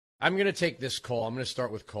I'm going to take this call. I'm going to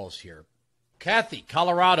start with calls here. Kathy,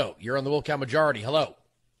 Colorado, you're on the Will Count Majority. Hello.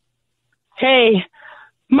 Hey,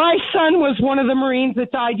 my son was one of the Marines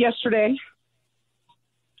that died yesterday.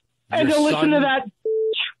 And to listen to that.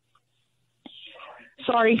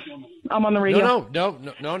 Sorry, I'm on the radio. No.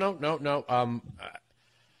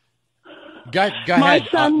 Go ahead. My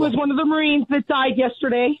son was one of the Marines that died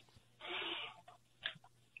yesterday.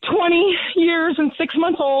 20 years and 6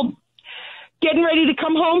 months old. Getting ready to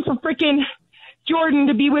come home from frickin' Jordan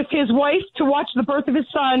to be with his wife to watch the birth of his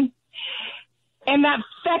son. And that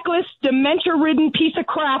feckless, dementia-ridden piece of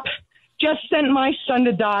crap just sent my son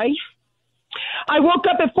to die. I woke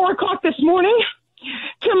up at 4 o'clock this morning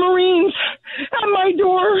to Marines at my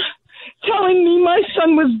door telling me my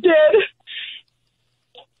son was dead.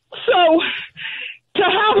 So to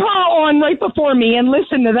have her on right before me and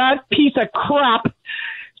listen to that piece of crap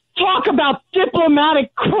talk about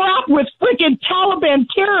diplomatic crap with freaking Taliban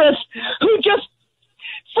terrorists who just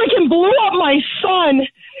freaking blew up my son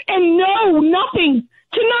and know nothing,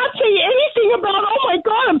 to not say anything about, oh my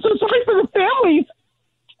God, I'm so sorry for the families.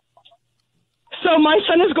 So my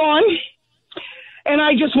son is gone, and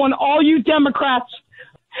I just want all you Democrats,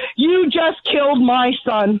 you just killed my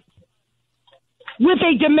son with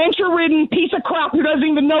a dementia-ridden piece of crap who doesn't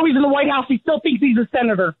even know he's in the White House. He still thinks he's a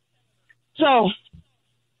senator. So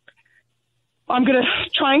I'm going to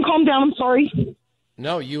try and calm down. I'm sorry.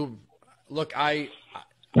 No, you look, I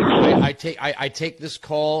take this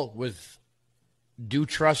call with due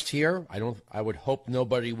trust here. I would hope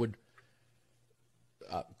nobody would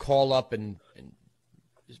call up and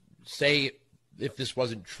say if this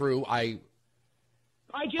wasn't true. I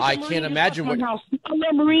can't imagine what.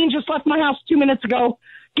 A Marine just left my house 2 minutes ago,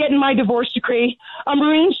 getting my divorce decree.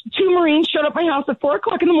 Two Marines showed up at my house at 4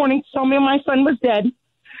 o'clock in the morning to tell me my son was dead.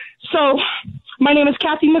 So my name is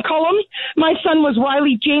Kathy McCollum. My son was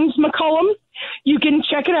Rylee James McCollum. You can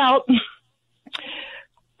check it out.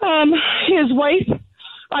 His wife,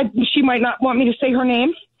 she might not want me to say her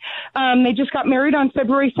name. They just got married on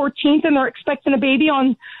February 14th, and they're expecting a baby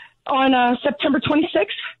on September 26th.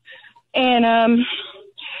 And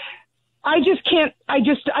I just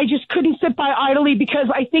couldn't sit by idly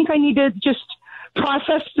because I think I need to just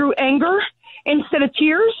process through anger instead of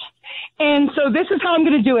tears. And so this is how I'm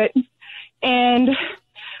going to do it. And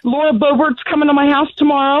Laura Bobert's coming to my house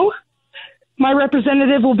tomorrow. My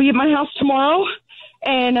representative will be at my house tomorrow,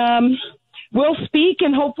 and we'll speak,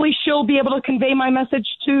 and hopefully she'll be able to convey my message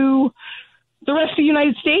to the rest of the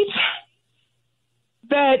United States.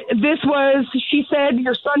 That this was, she said,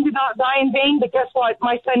 your son did not die in vain, but guess what?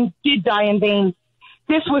 My son did die in vain.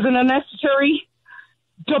 This was an unnecessary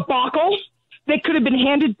debacle that could have been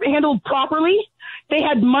handled properly. They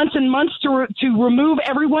had months and months to remove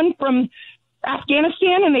everyone from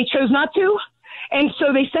Afghanistan, and they chose not to. And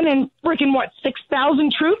so they sent in freaking,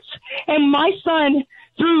 6,000 troops? And my son,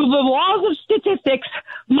 through the laws of statistics,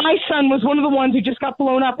 my son was one of the ones who just got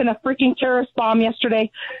blown up in a freaking terrorist bomb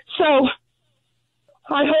yesterday. So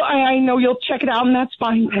I know you'll check it out, and that's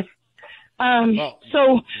fine.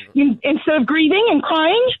 So instead of grieving and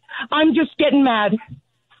crying, I'm just getting mad.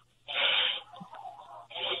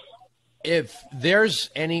 If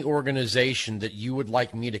there's any organization that you would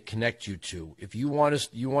like me to connect you to, if you want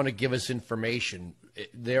to give us information,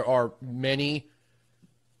 there are many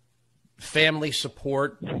family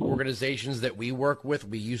support organizations that we work with.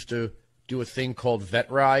 We used to do a thing called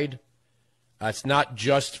Vet Ride. It's not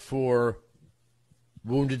just for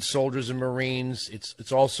wounded soldiers and Marines.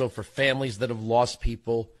 It's also for families that have lost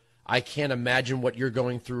people. I can't imagine what you're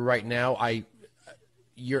going through right now.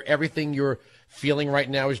 Everything you're feeling right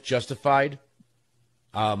now is justified.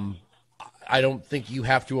 I don't think you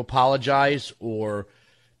have to apologize or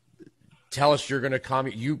tell us you're going to calm.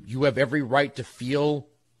 You have every right to feel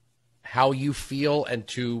how you feel and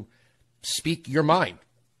to speak your mind.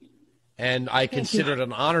 And I consider it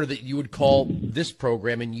an honor that you would call this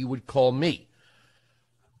program and you would call me.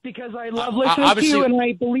 Because I love listening to you and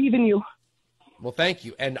I believe in you. Well, thank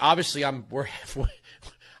you. And obviously I'm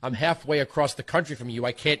halfway across the country from you.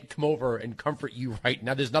 I can't come over and comfort you right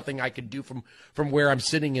now. There's nothing I can do from where I'm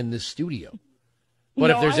sitting in this studio. But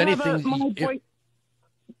if there's anything...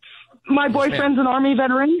 My boyfriend's an Army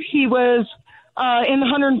veteran. He was in the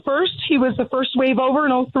 101st. He was the first wave over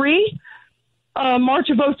in 03, March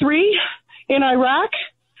of 03 in Iraq.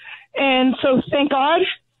 And so thank God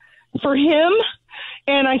for him.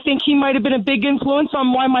 And I think he might have been a big influence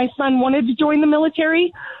on why my son wanted to join the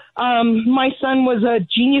military. My son was a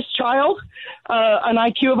genius child, an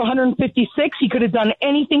IQ of 156. He could have done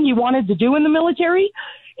anything he wanted to do in the military,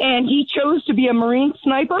 and he chose to be a Marine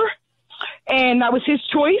sniper, and that was his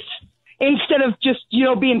choice. instead of just,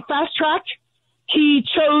 being fast tracked. He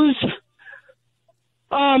chose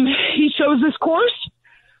this course,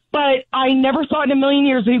 but I never thought in a million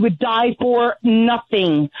years that he would die for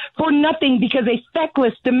nothing, because a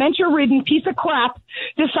feckless, dementia-ridden piece of crap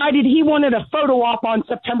decided he wanted a photo op on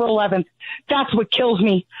September 11th. That's what kills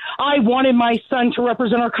me. I wanted my son to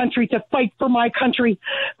represent our country, to fight for my country,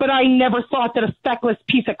 but I never thought that a feckless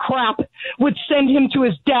piece of crap would send him to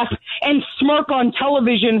his death and smirk on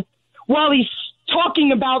television while he's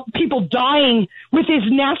talking about people dying with his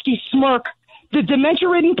nasty smirk. The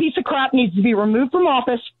dementia-ridden piece of crap needs to be removed from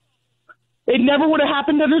office. It never would have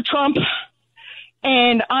happened under Trump.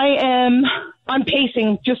 And I'm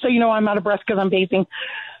pacing, just so you know, I'm out of breath because I'm pacing.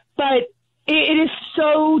 But it is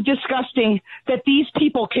so disgusting that these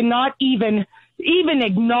people cannot even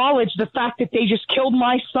acknowledge the fact that they just killed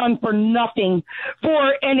my son for nothing,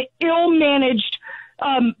 for an ill-managed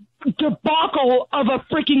debacle of a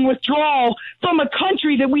freaking withdrawal from a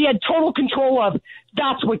country that we had total control of.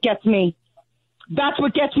 That's what gets me. That's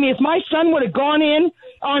what gets me. If my son would have gone in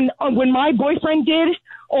on when my boyfriend did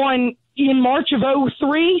in March of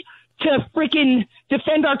 2003 to freaking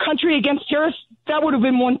defend our country against terrorists, that would have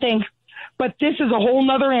been one thing. But this is a whole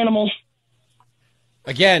nother animal.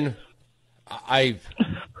 Again,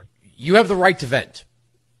 you have the right to vent,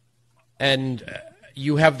 and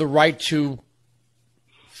you have the right to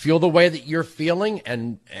feel the way that you're feeling,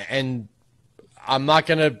 and I'm not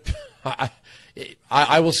going to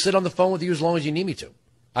I will sit on the phone with you as long as you need me to.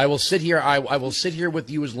 I will sit here. I will sit here with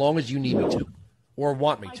you as long as you need me to or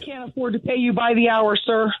want me to. I can't afford to pay you by the hour,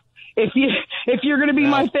 sir. If you're going to be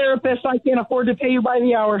my therapist, I can't afford to pay you by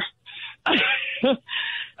the hour.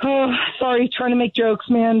 Oh, sorry, trying to make jokes,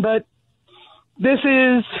 man, but this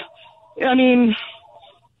is,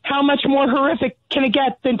 how much more horrific can it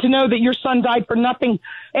get than to know that your son died for nothing?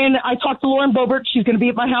 And I talked to Lauren Boebert. She's going to be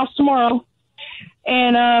at my house tomorrow.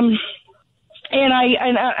 And I'm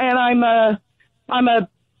a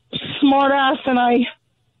smart ass, and I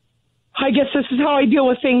guess this is how I deal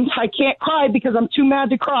with things. I can't cry because I'm too mad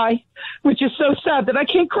to cry, which is so sad that I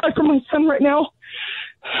can't cry for my son right now.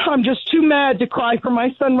 I'm just too mad to cry for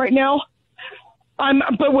my son right now.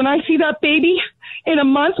 But when I see that baby in a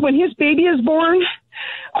month, when his baby is born,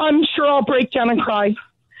 I'm sure I'll break down and cry.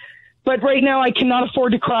 But right now I cannot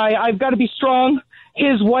afford to cry. I've got to be strong.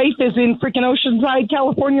 His wife is in freaking Oceanside,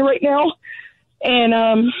 California right now. And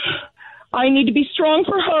I need to be strong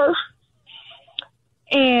for her.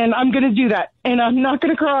 And I'm going to do that. And I'm not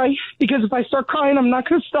going to cry, because if I start crying, I'm not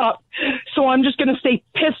going to stop. So I'm just going to stay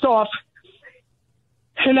pissed off.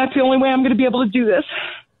 And that's the only way I'm going to be able to do this.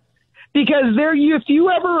 Because if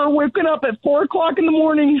you ever are waking up at 4 o'clock in the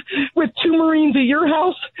morning with 2 Marines at your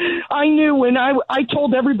house, I knew when I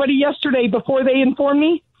told everybody yesterday before they informed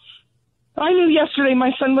me. I knew yesterday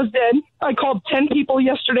my son was dead. I called 10 people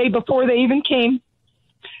yesterday before they even came.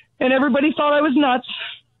 And everybody thought I was nuts.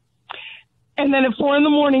 And then at 4 in the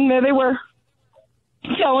morning, there they were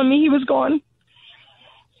telling me he was gone.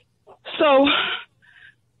 So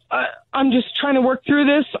I'm just trying to work through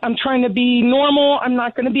this. I'm trying to be normal. I'm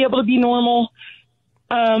not going to be able to be normal.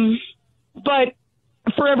 But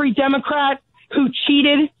for every Democrat who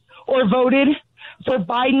cheated or voted for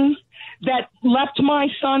Biden, that left my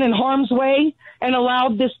son in harm's way and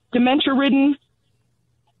allowed this dementia-ridden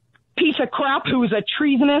piece of crap who is a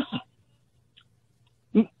treasonous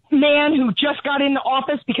man who just got into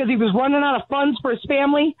office because he was running out of funds for his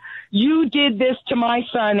family. You did this to my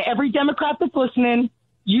son. Every Democrat that's listening,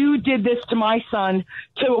 you did this to my son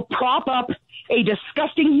to prop up a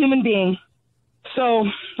disgusting human being. So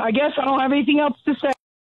I guess I don't have anything else to say.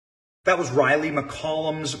 That was Rylee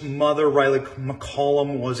McCollum's mother. Rylee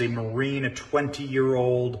McCollum was a Marine, a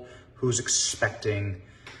 20-year-old who's expecting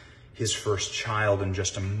his first child in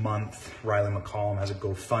just a month. Rylee McCollum has a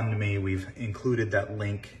GoFundMe. We've included that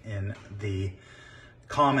link in the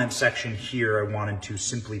comment section here. I wanted to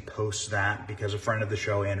simply post that because a friend of the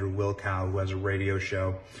show, Andrew Wilkow, who has a radio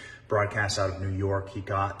show, broadcasts out of New York, he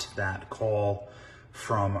got that call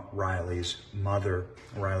from Rylee's mother.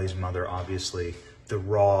 Rylee's mother, obviously, the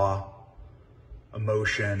raw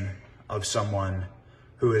emotion of someone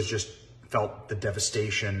who has just felt the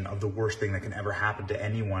devastation of the worst thing that can ever happen to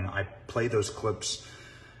anyone. I play those clips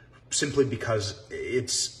simply because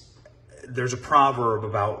there's a proverb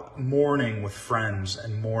about mourning with friends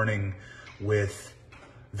and mourning with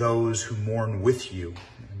those who mourn with you,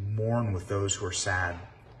 and mourn with those who are sad.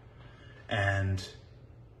 And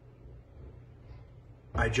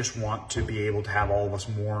I just want to be able to have all of us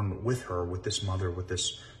mourn with her, with this mother, with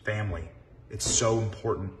this family. It's so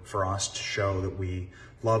important for us to show that we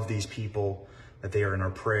love these people, that they are in our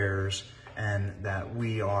prayers, and that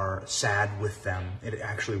we are sad with them. It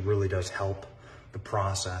actually really does help the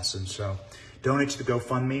process. And so donate to the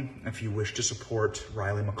GoFundMe if you wish to support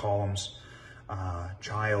Rylee McCollum's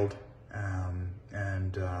child,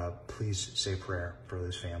 and please say a prayer for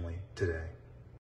this family today.